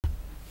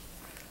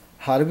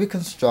How do we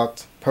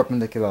construct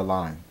perpendicular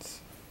lines?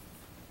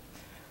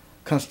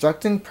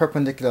 Constructing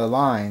perpendicular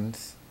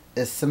lines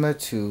is similar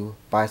to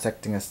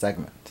bisecting a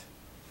segment.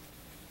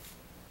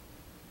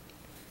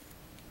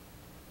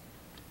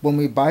 When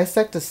we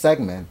bisect a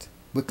segment,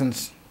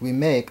 we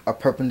make a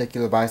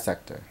perpendicular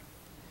bisector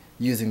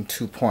using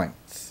 2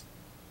 points.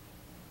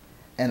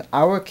 In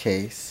our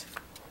case,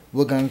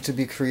 we're going to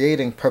be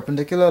creating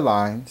perpendicular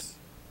lines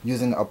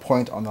using a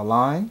point on the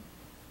line,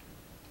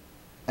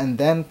 and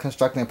then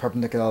constructing a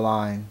perpendicular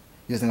line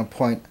using a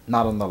point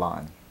not on the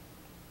line.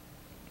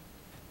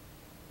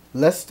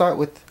 Let's start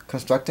with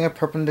constructing a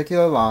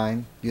perpendicular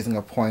line using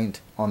a point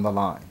on the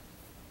line.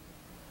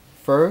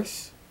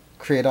 First,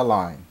 create a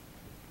line.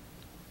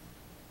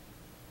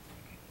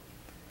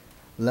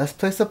 Let's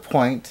place a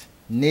point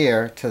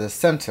near to the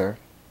center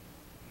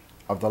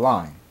of the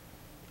line.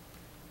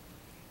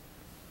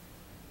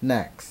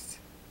 Next,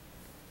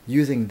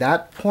 using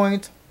that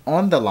point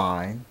on the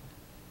line,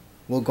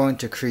 we're going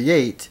to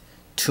create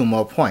 2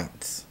 more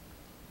points.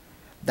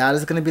 That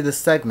is going to be the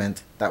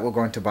segment that we're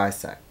going to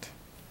bisect.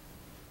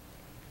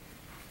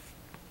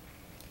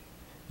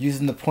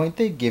 Using the point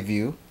they give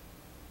you,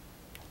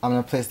 I'm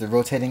going to place the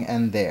rotating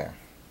end there.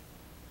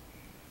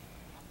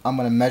 I'm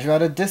going to measure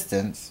out a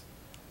distance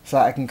so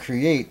that I can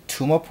create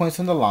 2 more points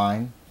on the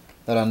line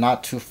that are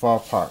not too far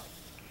apart.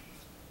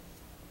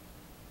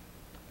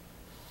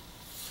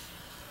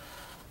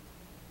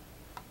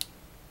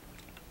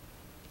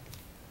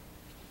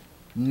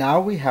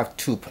 Now we have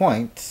 2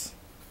 points,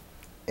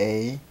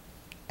 A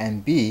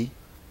and B,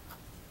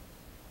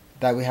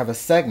 that we have a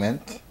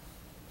segment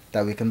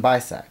that we can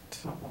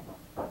bisect.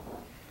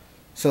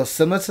 So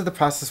similar to the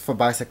process for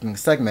bisecting a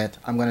segment,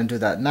 I'm going to do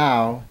that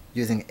now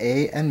using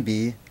A and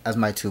B as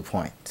my 2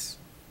 points.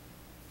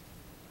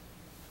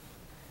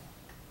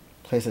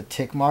 Place a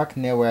tick mark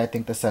near where I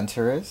think the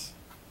center is.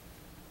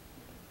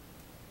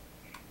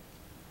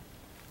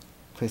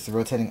 Place the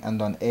rotating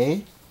end on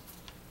A.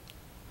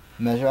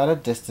 Measure out a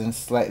distance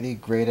slightly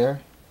greater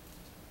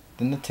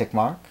than the tick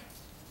mark.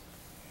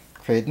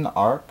 Create an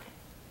arc.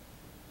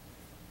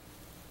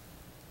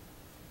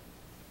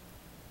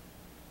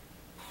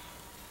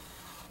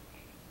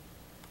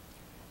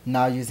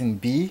 Now using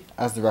B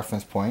as the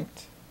reference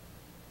point,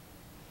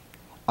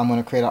 I'm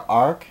going to create an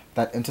arc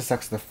that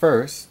intersects the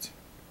first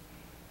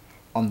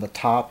on the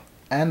top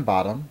and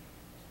bottom.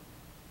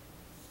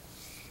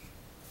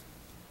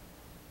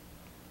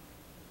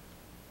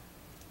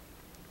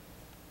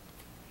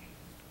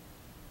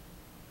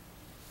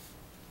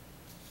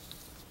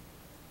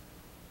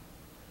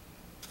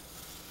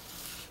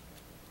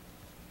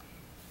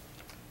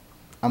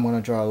 I'm going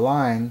to draw a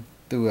line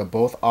through where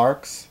both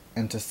arcs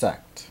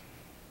intersect.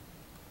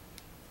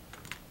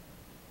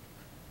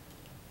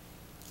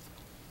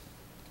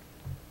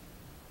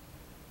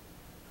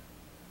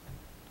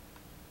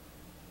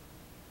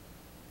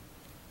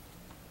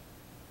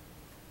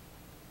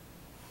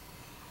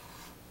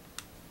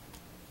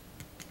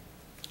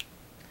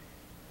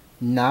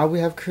 Now we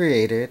have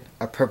created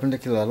a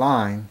perpendicular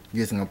line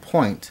using a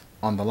point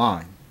on the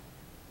line.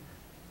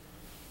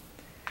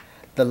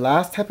 The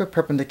last type of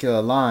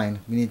perpendicular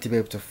line we need to be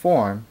able to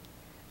form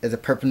is a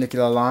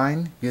perpendicular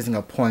line using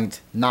a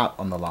point not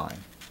on the line.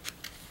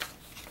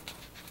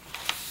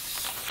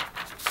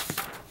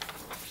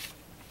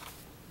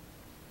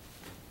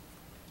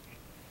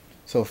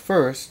 So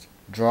first,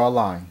 draw a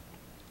line.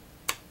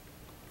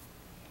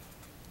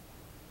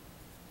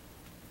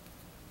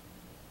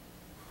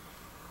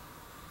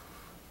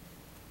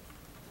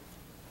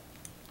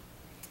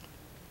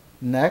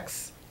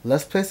 Next,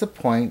 let's place a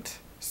point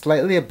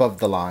slightly above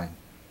the line.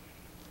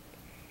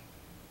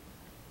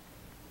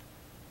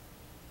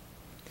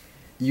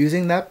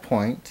 Using that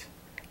point,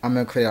 I'm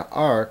going to create an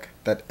arc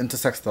that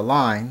intersects the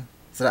line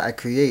so that I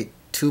create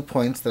 2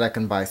 points that I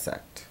can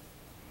bisect.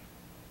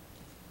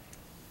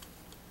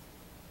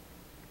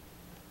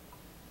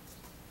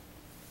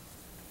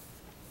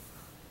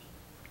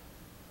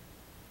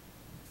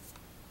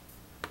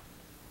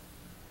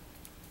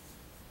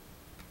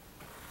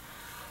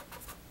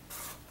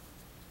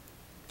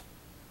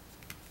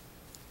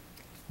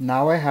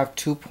 Now I have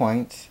 2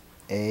 points,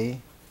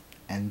 A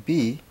and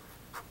B.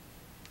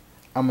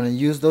 I'm going to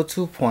use those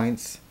 2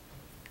 points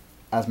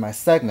as my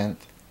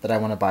segment that I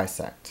want to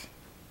bisect.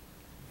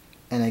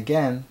 And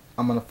again,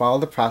 I'm going to follow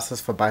the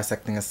process for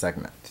bisecting a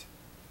segment.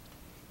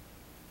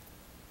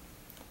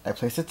 I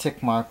place a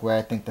tick mark where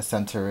I think the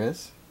center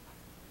is.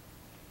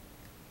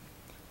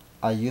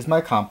 I use my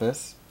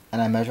compass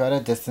and I measure out a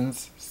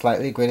distance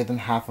slightly greater than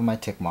half of my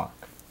tick mark.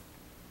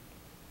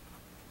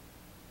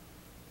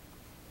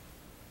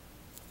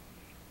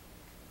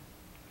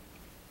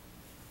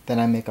 Then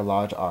I make a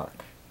large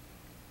arc.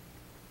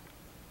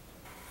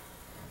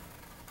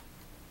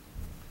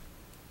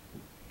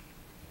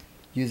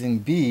 Using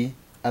B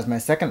as my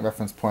second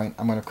reference point,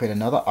 I'm going to create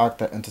another arc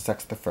that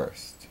intersects the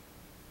first.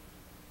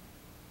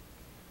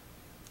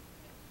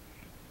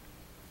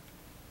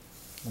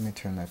 Let me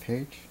turn my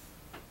page.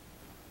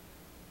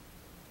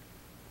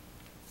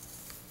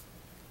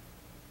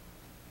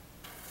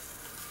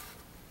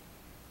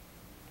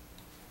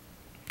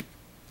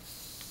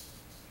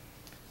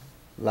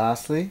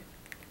 Lastly,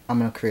 I'm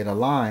going to create a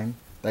line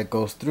that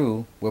goes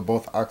through where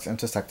both arcs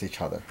intersect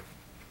each other.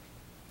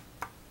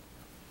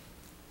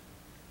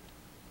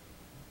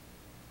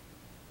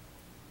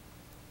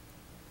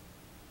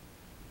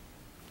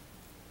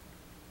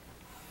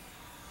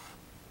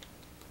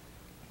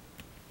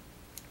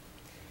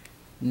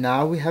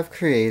 Now we have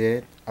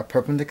created a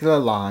perpendicular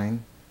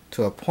line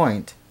to a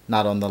point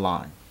not on the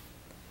line.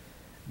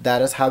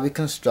 That is how we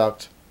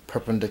construct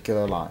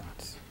perpendicular lines.